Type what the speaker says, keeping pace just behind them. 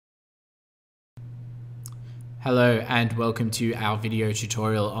Hello and welcome to our video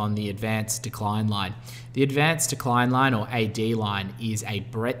tutorial on the advanced decline line. The advanced decline line, or AD line, is a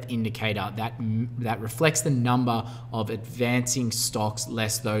breadth indicator that reflects the number of advancing stocks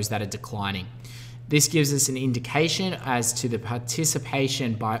less those that are declining. This gives us an indication as to the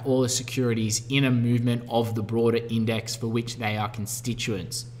participation by all the securities in a movement of the broader index for which they are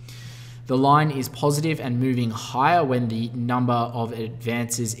constituents. The line is positive and moving higher when the number of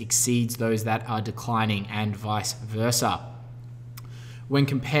advances exceeds those that are declining, and vice versa. When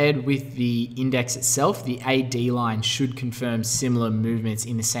compared with the index itself, the AD line should confirm similar movements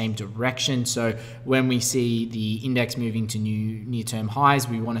in the same direction. So when we see the index moving to new near-term highs,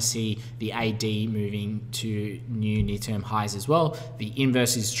 we want to see the AD moving to new near-term highs as well. The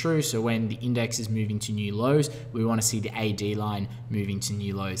inverse is true. So when the index is moving to new lows, we want to see the AD line moving to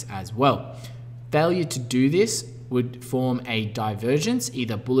new lows as well. Failure to do this would form a divergence,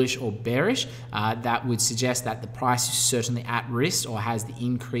 either bullish or bearish, that would suggest that the price is certainly at risk or has the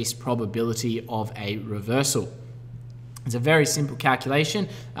increased probability of a reversal. It's a very simple calculation.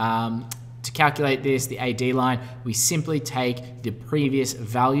 To calculate this, the AD line, we simply take the previous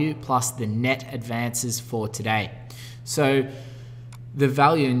value plus the net advances for today. So the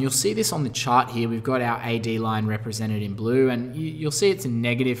value, and you'll see this on the chart here, we've got our AD line represented in blue, and you'll see it's a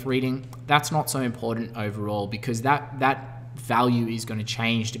negative reading. That's not so important overall because that value is going to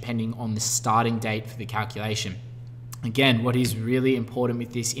change depending on the starting date for the calculation. Again, what is really important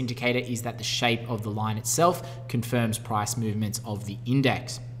with this indicator is that the shape of the line itself confirms price movements of the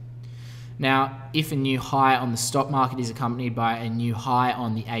index. Now, if a new high on the stock market is accompanied by a new high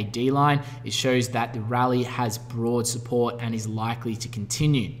on the AD line, it shows that the rally has broad support and is likely to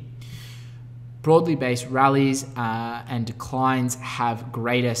continue. Broadly based rallies and declines have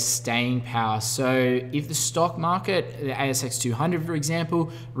greater staying power. So if the stock market, the ASX 200 for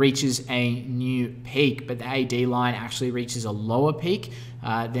example, reaches a new peak, but the AD line actually reaches a lower peak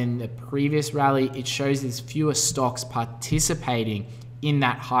than the previous rally, it shows there's fewer stocks participating in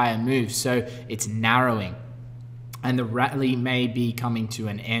that higher move, so it's narrowing and the rally may be coming to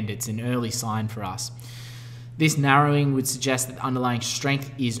an end. It's an early sign for us. This narrowing would suggest that underlying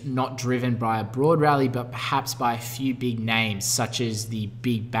strength is not driven by a broad rally, but perhaps by a few big names, such as the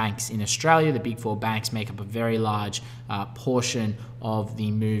big banks in Australia. The big four banks make up a very large portion of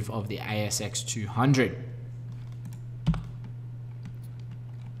the move of the ASX 200.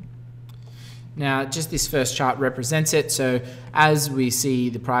 Now, just this first chart represents it. So as we see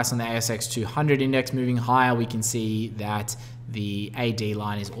the price on the ASX 200 index moving higher, we can see that the AD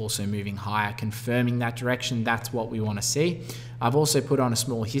line is also moving higher, confirming that direction. That's what we want to see. I've also put on a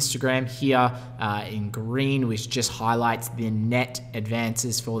small histogram here in green, which just highlights the net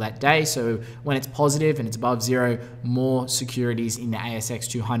advances for that day. So when it's positive and it's above zero, more securities in the ASX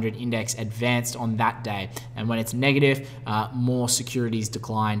 200 index advanced on that day. And when it's negative, more securities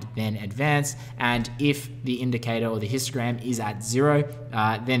declined than advanced. And if the indicator or the histogram is at zero,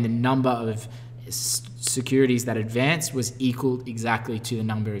 then the number of securities that advanced was equal exactly to the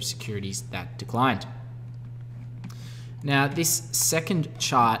number of securities that declined. Now, this second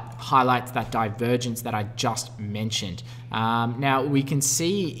chart highlights that divergence that I just mentioned. Now, we can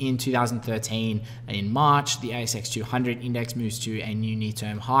see in 2013, in March, the ASX 200 index moves to a new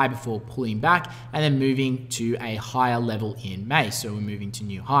near-term high before pulling back and then moving to a higher level in May. So we're moving to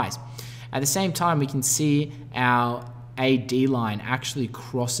new highs. At the same time, we can see our AD line actually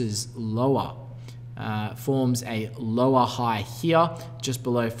crosses lower. Forms a lower high here, just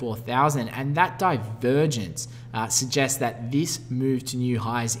below 4,000, and that divergence suggests that this move to new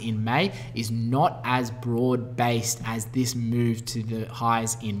highs in May is not as broad-based as this move to the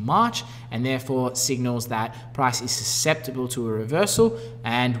highs in March, and therefore signals that price is susceptible to a reversal.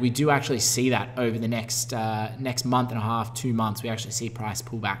 And we do actually see that over the next month and a half, 2 months. We actually see price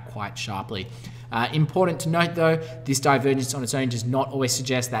pull back quite sharply. Important to note though, this divergence on its own does not always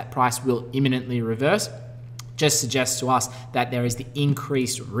suggest that price will imminently reverse. Just suggests to us that there is the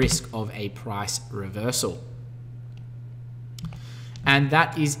increased risk of a price reversal. And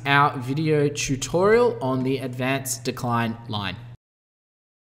that is our video tutorial on the advanced decline line.